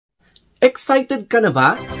Excited ka na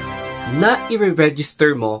ba na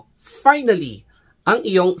i-register mo finally ang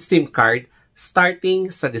iyong SIM card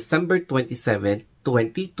starting sa December 27,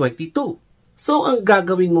 2022? So, ang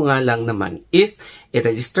gagawin mo nga lang naman is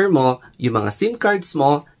i-register mo yung mga SIM cards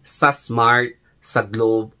mo sa Smart, sa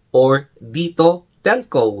Globe, or dito,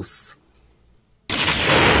 Telcos.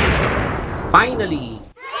 Finally,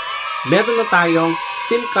 meron na tayong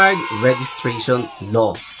SIM card registration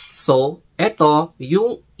law. So, eto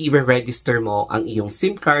yung i-register mo ang iyong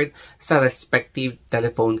SIM card sa respective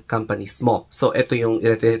telephone companies mo. So, eto yung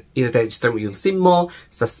i-register mo yung SIM mo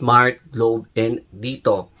sa Smart, Globe, and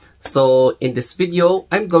dito. So, in this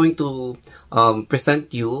video, I'm going to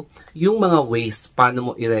present you yung mga ways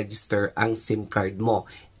paano mo i-register ang SIM card mo.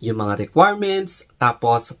 Yung mga requirements,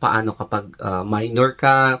 tapos paano kapag minor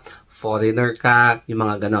ka, foreigner ka, yung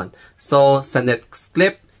mga ganon. So, sa next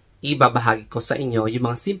clip, ibabahagi ko sa inyo yung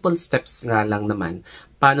mga simple steps nga lang naman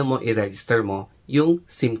paano mo i-register mo yung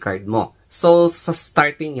SIM card mo. So, sa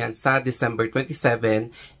starting yan sa December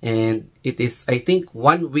 27 and it is, I think,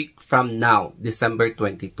 1 week from now, December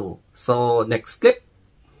 22. So, next clip.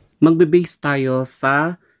 Magbe-base tayo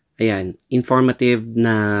sa, informative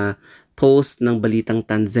na post ng Balitang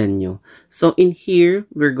Tanzenyo. So, in here,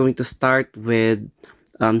 we're going to start with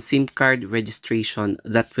SIM card registration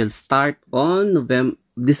that will start on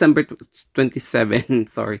December 27,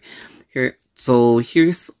 sorry.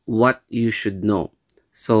 Here's what you should know.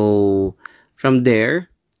 So, from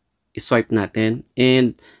there, swipe natin.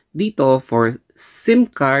 And dito, for SIM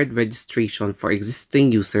card registration for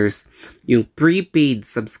existing users, yung prepaid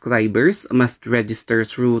subscribers must register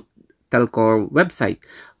through Telco website,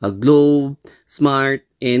 Globe, Smart,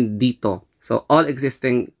 and dito. So, all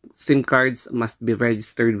existing SIM cards must be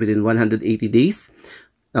registered within 180 days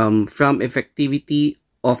from effectivity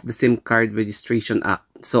of the SIM card registration act.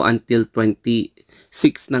 So, until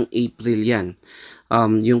 26 ng April yan.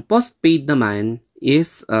 Yung postpaid naman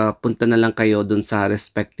is punta na lang kayo dun sa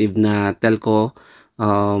respective na telco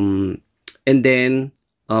and then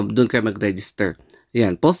dun kayo mag-register.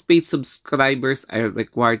 Yan. Postpaid subscribers are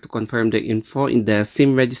required to confirm the info in the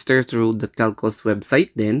SIM register through the telco's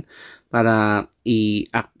website din para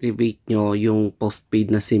i-activate nyo yung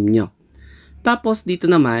postpaid na SIM nyo. Tapos dito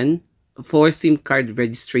naman, for SIM card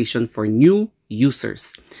registration for new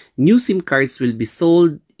users. New SIM cards will be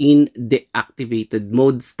sold in deactivated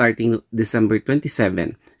mode starting December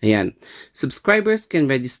 27. Ayan. Subscribers can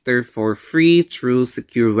register for free through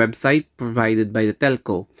secure website provided by the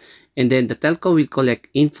telco. And then the telco will collect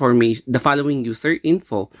information, the following user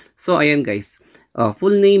info. So, ayan guys.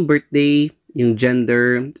 Full name, birthday, yung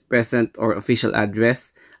gender, present or official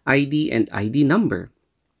address, ID, and ID number.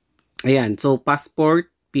 Ayan. So, passport,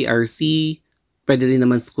 PRC, pwede rin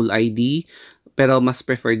naman school ID, pero mas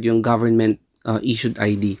preferred yung government issued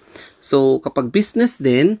ID. So, kapag business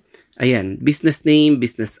din, ayan, business name,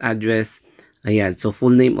 business address, ayan, so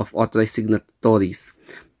full name of authorized signatories.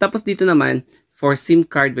 Tapos dito naman, for SIM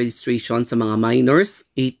card registration sa mga minors,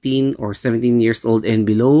 18 or 17 years old and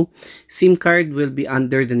below, SIM card will be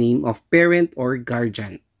under the name of parent or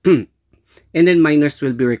guardian. And then minors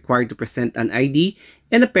will be required to present an ID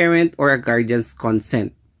and a parent or a guardian's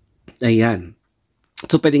consent. Ayan.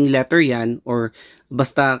 So, pwedeng letter yan or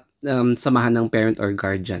basta samahan ng parent or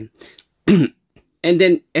guardian. And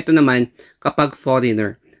then, ito naman, kapag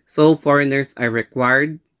foreigner. So, foreigners are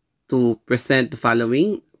required to present the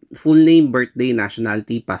following: full name, birthday,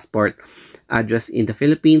 nationality, passport, address in the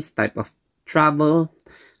Philippines, type of travel,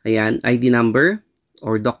 ayan, ID number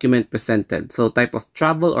or document presented. So, type of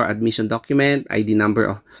travel or admission document, ID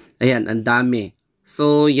number, ayan, ang dami.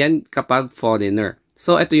 So, yan kapag foreigner.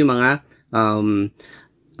 So, ito yung mga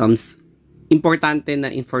importante na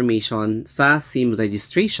information sa SIM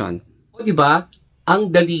registration. O, diba? Ang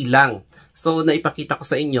dali lang. So, naipakita ko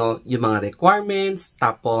sa inyo yung mga requirements,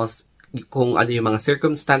 tapos kung ano yung mga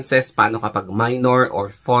circumstances, paano kapag minor or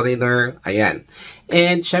foreigner, ayan.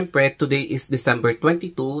 And, syempre, today is December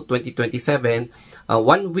 22, 2027.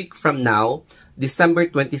 1 week from now, December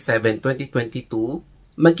 27, 2022,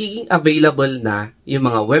 magiging available na yung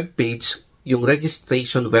mga webpage, yung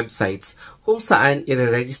registration websites kung saan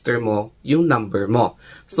i-register mo yung number mo.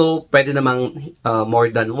 So, pwede namang more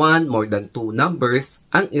than 1, more than 2 numbers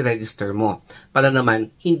ang i-register mo para naman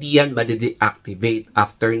hindi yan madi-deactivate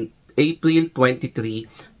after April 23,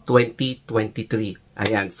 2023.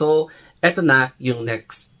 Ayan. So, eto na yung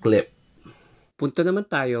next clip. Punta naman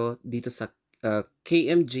tayo dito sa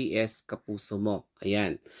KMGS Kapuso mo.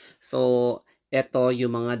 Ayan. So, eto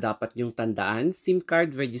yung mga dapat yung tandaan. SIM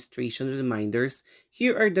card registration reminders.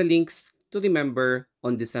 Here are the links to remember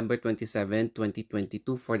on December 27,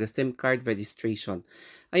 2022 for the SIM card registration.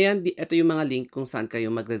 Ayan, ito yung mga link kung saan kayo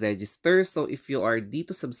magre-register. So, if you are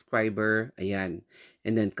Dito subscriber, ayan.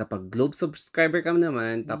 And then, kapag Globe subscriber ka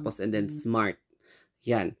naman, tapos and then Smart.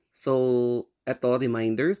 Yan. So, ito,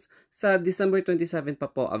 reminders. Sa December 27 pa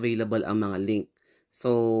po available ang mga link. So,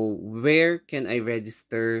 where can I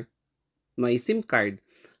register my SIM card?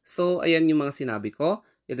 So, ayan yung mga sinabi ko.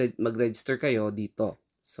 Mag-register kayo dito.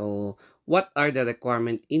 So, what are the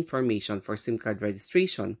requirement information for SIM card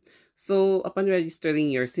registration? So, upon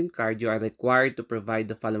registering your SIM card, you are required to provide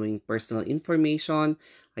the following personal information.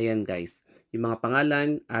 Ayan guys, yung mga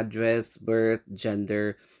pangalan, address, birth,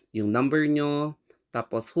 gender, yung number nyo,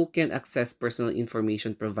 tapos who can access personal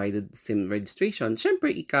information provided SIM registration?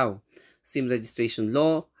 Syempre, ikaw. SIM registration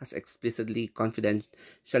law has explicitly,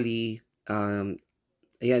 confidentially,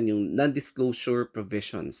 ayan, yung non-disclosure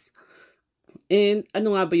provisions. And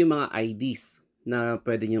ano nga ba yung mga IDs na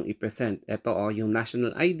pwede nyong i-present? Ito yung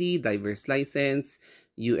National ID, Driver's License,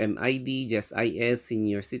 UMID, GSIS,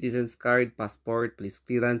 Senior Citizens Card, Passport, Police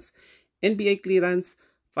Clearance, NBI Clearance,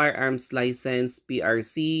 Firearms License,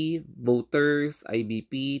 PRC, Voters,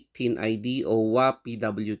 IBP, TIN ID, OWA,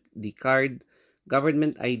 PWD Card,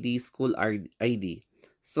 Government ID, School ID.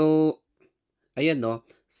 So, ayan no.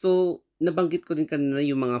 So, nabanggit ko din kanina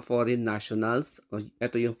yung mga foreign nationals.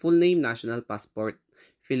 Ito yung full name, national passport,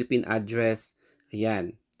 Philippine address.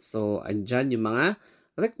 Ayan. So, andyan yung mga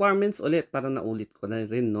requirements ulit. Parang naulit ko na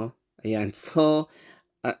rin, no? Ayan. So,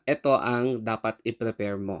 ito ang dapat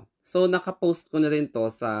i-prepare mo. So, nakapost ko na rin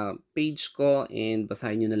to sa page ko and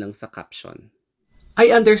basahin nyo na lang sa caption.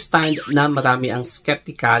 I understand na marami ang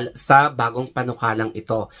skeptical sa bagong panukalang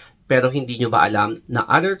ito. Pero hindi nyo ba alam na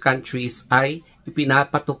other countries ay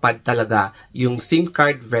ipinapatupad talaga yung SIM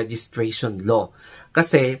card registration law?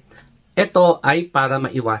 Kasi ito ay para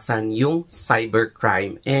maiwasan yung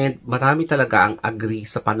cybercrime and marami talaga ang agree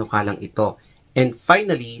sa panukalang ito. And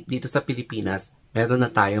finally, dito sa Pilipinas, meron na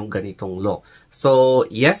tayong ganitong law. So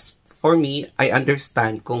yes, for me, I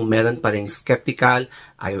understand kung meron pa rin skeptical,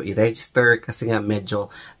 ayaw i-register kasi nga medyo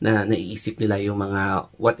naiisip nila yung mga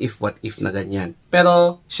what if na ganyan.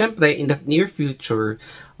 Pero, syempre, in the near future,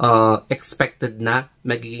 expected na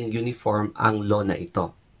magiging uniform ang law na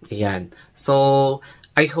ito. Ayan. So,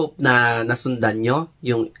 I hope na nasundan nyo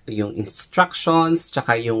yung instructions,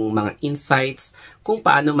 tsaka yung mga insights kung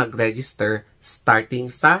paano mag-register starting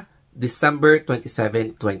sa December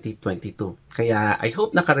 27, 2022. Kaya I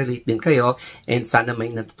hope nakarelate din kayo and sana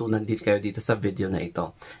may natutunan din kayo dito sa video na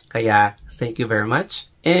ito. Kaya thank you very much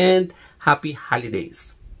and happy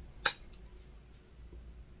holidays!